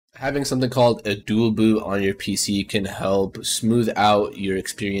Having something called a dual boot on your PC can help smooth out your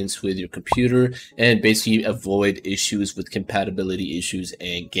experience with your computer and basically avoid issues with compatibility issues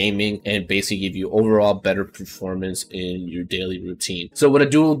and gaming, and basically give you overall better performance in your daily routine. So what a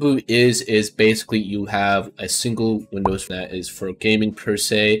dual boot is basically you have a single Windows that is for gaming per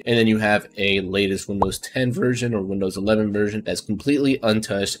se, and then you have a latest Windows 10 version or Windows 11 version that's completely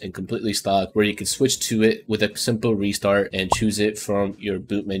untouched and completely stock, where you can switch to it with a simple restart and choose it from your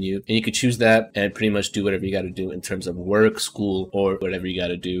boot menu. And you can choose that and pretty much do whatever you got to do in terms of work, school, or whatever you got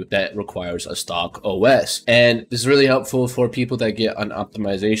to do that requires a stock OS. And this is really helpful for people that get on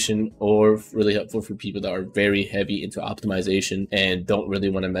optimization, or really helpful for people that are very heavy into optimization and don't really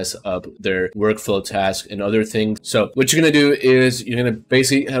want to mess up their workflow tasks and other things. So what you're going to do is you're going to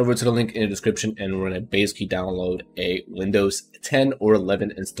basically head over to the link in the description, and we're going to basically download a Windows 10 or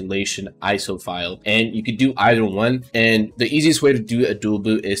 11 installation ISO file. And you could do either one. And the easiest way to do a dual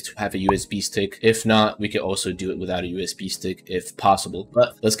boot is to have a USB stick. If not, we could also do it without a USB stick if possible.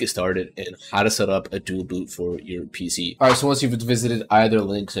 But let's get started in how to set up a dual boot for your PC. All right, so once you've visited either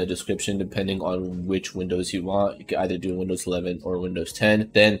links in the description, depending on which Windows you want, you can either do Windows 11 or Windows 10.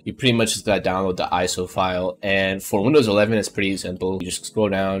 Then you pretty much just gotta download the ISO file. And for Windows 11, it's pretty simple. You just scroll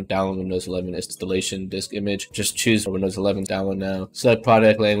down, download Windows 11 installation disk image. Just choose Windows 11, download now. Select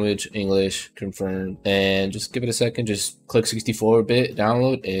product language, English, confirm, and just give it a second. Just click 64-bit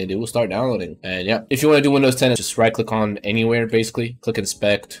download, and it will start downloading. And yeah, if you want to do Windows 10, just right click on anywhere, basically click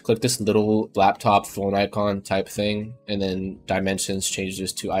inspect, click this little laptop phone icon type thing, and then dimensions, change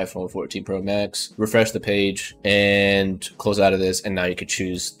this to iPhone 14 Pro Max, refresh the page, and close out of this, and now you could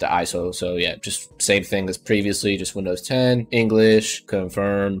choose the ISO. So yeah, just same thing as previously, just Windows 10, English,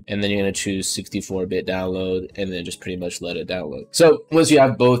 confirm, and then you're going to choose 64-bit download, and then just pretty much let it download. So once you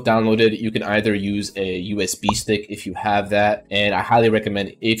have both downloaded, you can either use a USB stick if you have that, and I highly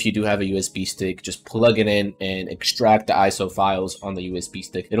recommend, if you do have a USB stick, just plug it in and extract the ISO files on the USB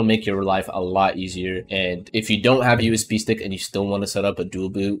stick. It'll make your life a lot easier. And if you don't have a USB stick and you still want to set up a dual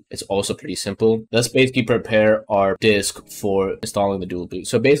boot, it's also pretty simple. Let's basically prepare our disk for installing the dual boot.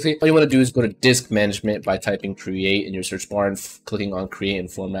 So basically all you want to do is go to disk management by typing create in your search bar and clicking on create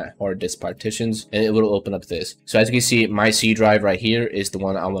and format hard disk partitions, and it will open up this. So as you can see, my C drive right here is the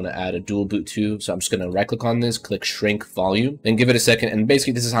one I want to add a dual boot to. So I'm just going to right click on this, click shrink volume, then give it a second. And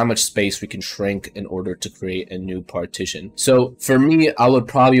basically this is how much space we can shrink in order to create a new partition. So for me, I would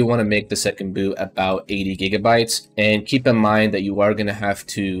probably want to make the second boot about 80 gigabytes, and keep in mind that you are going to have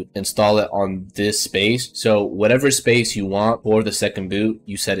to install it on this space. So whatever space you want for the second boot,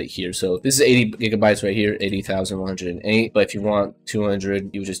 you set it here. So this is 80 gigabytes right here, 80,108. But if you want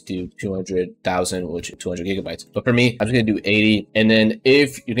 200, you just do 200,000, which is 200 gigabytes. But for me, I'm just going to do 80. And then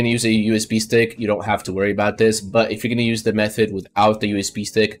if you're going to use a USB stick, you don't have to worry about this. But if you're going to use the method without the USB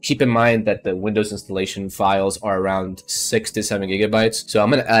stick, keep in mind that the Windows installation files are around 6 to 7 gigabytes. So I'm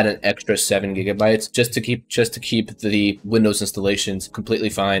going to add an extra 7 gigabytes just to keep the Windows installations completely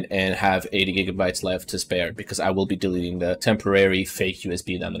fine and have 80 gigabytes left to spare, because I will be deleting the temporary fake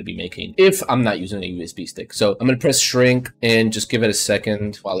USB that I'm going to be making if I'm not using a USB stick. So I'm going to press shrink and just give it a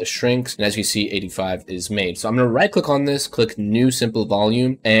second while it shrinks. And as you see, 85 is made. So I'm going to right click on this, click new simple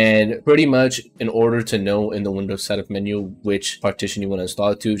volume, and pretty much in order to know in the Windows setup menu which partition you want to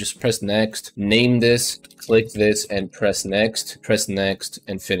install it to, just press next, name this, click this, and press next,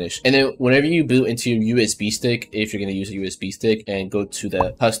 and finish. And then whenever you boot into your USB stick, if you're going to use a USB stick, and go to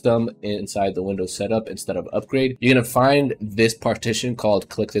the custom inside the Windows setup instead of upgrade, you're going to find this partition called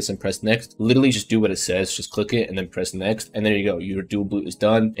click this and press next. Literally just do what it says, just click it and then press next, and there you go, your dual boot is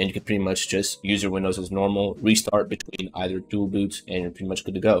done, and you can pretty much just use your Windows as normal, restart between either dual boots, and you're pretty much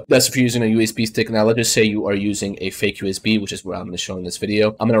good to go. That's if you're using a USB stick. Now let's just say you are using a fake USB, which is what I'm going to show in this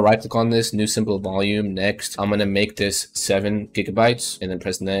video. I'm going to right click on this, new simple volume, next. I'm going to make this 7 gigabytes and then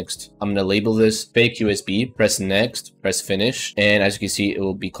press next. I'm going to label this fake USB, press next, press finish, and as you can see, it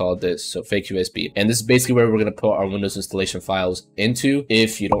will be called this, so fake USB. And this is basically where we're going to put our Windows installation files into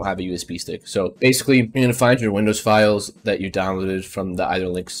if you don't have a USB stick. So basically, you're going to find your Windows files that you downloaded from the either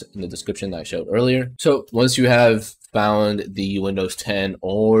links in the description that I showed earlier. So once you have found the Windows 10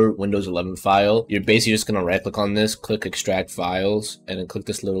 or Windows 11 file, you're basically just going to right click on this, click extract files, and then click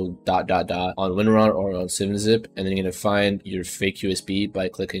this little ... on WinRAR or on 7-zip, and then you're going to find your fake USB by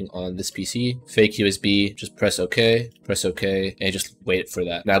clicking on this PC, fake USB, just press OK, and just wait for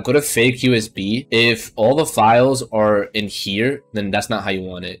that. Now go to fake USB. If all the files are in here, then that's not how you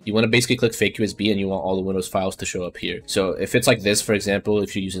want it. You want to basically click fake USB and you want all the Windows files to show up here. So if it's like this, for example,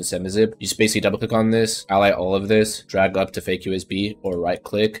 if you're using 7-zip, you just basically double click on this, highlight all of this, this, drag up to fake USB, or right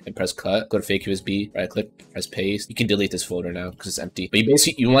click and press cut, go to fake USB, right click, press paste. You can delete this folder now because it's empty. But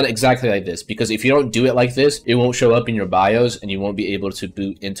you want it exactly like this, because if you don't do it like this, it won't show up in your BIOS and you won't be able to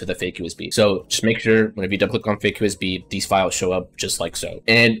boot into the fake USB. So just make sure whenever you double click on fake USB, these files show up just like so.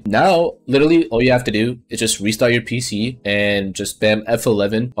 And now literally all you have to do is just restart your PC and just spam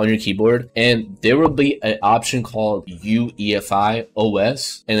F11 on your keyboard, and there will be an option called UEFI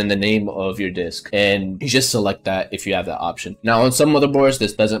OS and then the name of your disk, and you just select that if you have that option. Now on some motherboards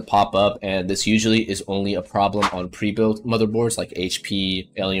this doesn't pop up, and this usually is only a problem on pre-built motherboards like HP,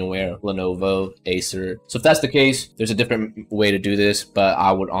 Alienware, Lenovo, Acer. So if that's the case, there's a different way to do this, but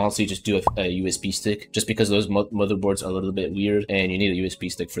I would honestly just do a USB stick, just because those motherboards are a little bit weird and you need a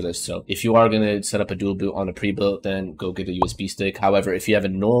USB stick for this. So if you are going to set up a dual boot on a pre-built, then go get a USB stick. However, if you have a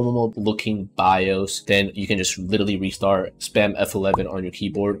normal looking BIOS, then you can just literally restart, spam F11 on your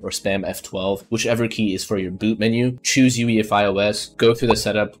keyboard or spam F12, whichever key is for your boot menu. Choose UEFI OS, go through the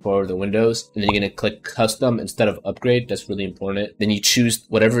setup for the Windows, and then you're going to click custom instead of upgrade. That's really important. Then you choose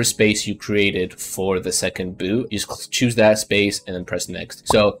whatever space you created for the second boot. You just choose that space and then press next.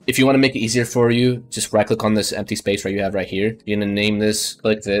 So if you want to make it easier for you, just right click on this empty space right you have right here. You're going to name this,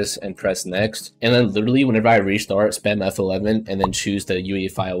 click this, and press next. And then literally whenever I restart, spam F11 and then choose the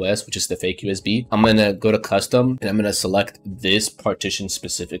UEFI OS, which is the fake USB. I'm going to go to custom and I'm going to select this partition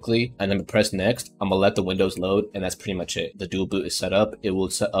specifically, and then press next. I'm going to let the Windows load, and that's pretty much it. The dual boot is set up. It will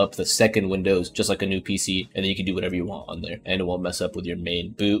set up the second Windows just like a new PC, and then you can do whatever you want on there, and it won't mess up with your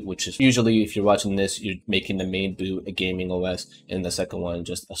main boot, which is usually, if you're watching this, you're making the main boot a gaming OS and the second one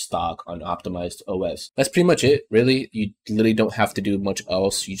just a stock unoptimized OS. That's pretty much it, really. You literally don't have to do much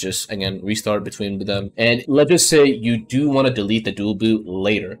else. You just, again, restart between them. And let's just say you do want to delete the dual boot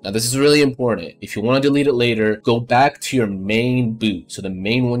later. Now this is really important. If you want to delete it later, go back to your main boot. So the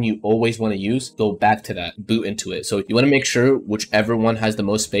main one you always want to use, go back to that, boot into it. So you want to make sure whichever one has the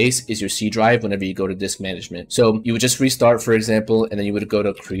most space is your C drive whenever you go to disk management. So you would just restart, for example, and then you would go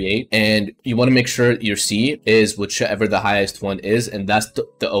to create, and you want to make sure your C is whichever the highest one is, and that's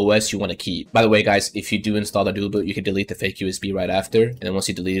the OS you want to keep. By the way, guys, if you do install the dual boot, you can delete the fake USB right after, and then once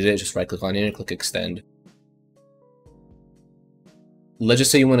you deleted it, just right click on it and click extend. Let's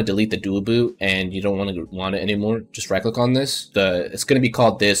just say you want to delete the dual boot and you don't want it anymore. Just right click on this. It's going to be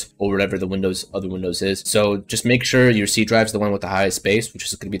called this or whatever the other Windows is. So just make sure your C drive is the one with the highest space, which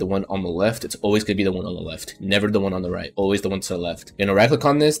is going to be the one on the left. It's always going to be the one on the left, never the one on the right. Always the one to the left. You're going to right click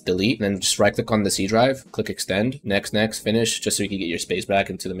on this, delete, and then just right click on the C drive, click extend, next, finish, just so you can get your space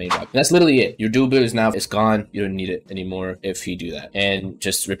back into the main drive. And that's literally it. Your dual boot is now, it's gone. You don't need it anymore if you do that. And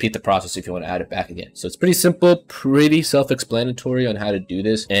just repeat the process if you want to add it back again. So it's pretty simple, pretty self-explanatory on how to do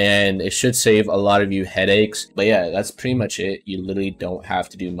this, and it should save a lot of you headaches. But yeah, that's pretty much it. You literally don't have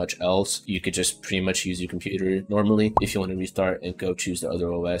to do much else. You could just pretty much use your computer normally. If you want to restart and go choose the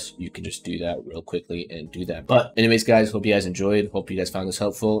other OS, you can just do that real quickly and do that. But anyways, guys, hope you guys enjoyed. Hope you guys found this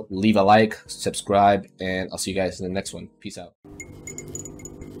helpful. Leave a like, subscribe, and I'll see you guys in the next one. Peace out.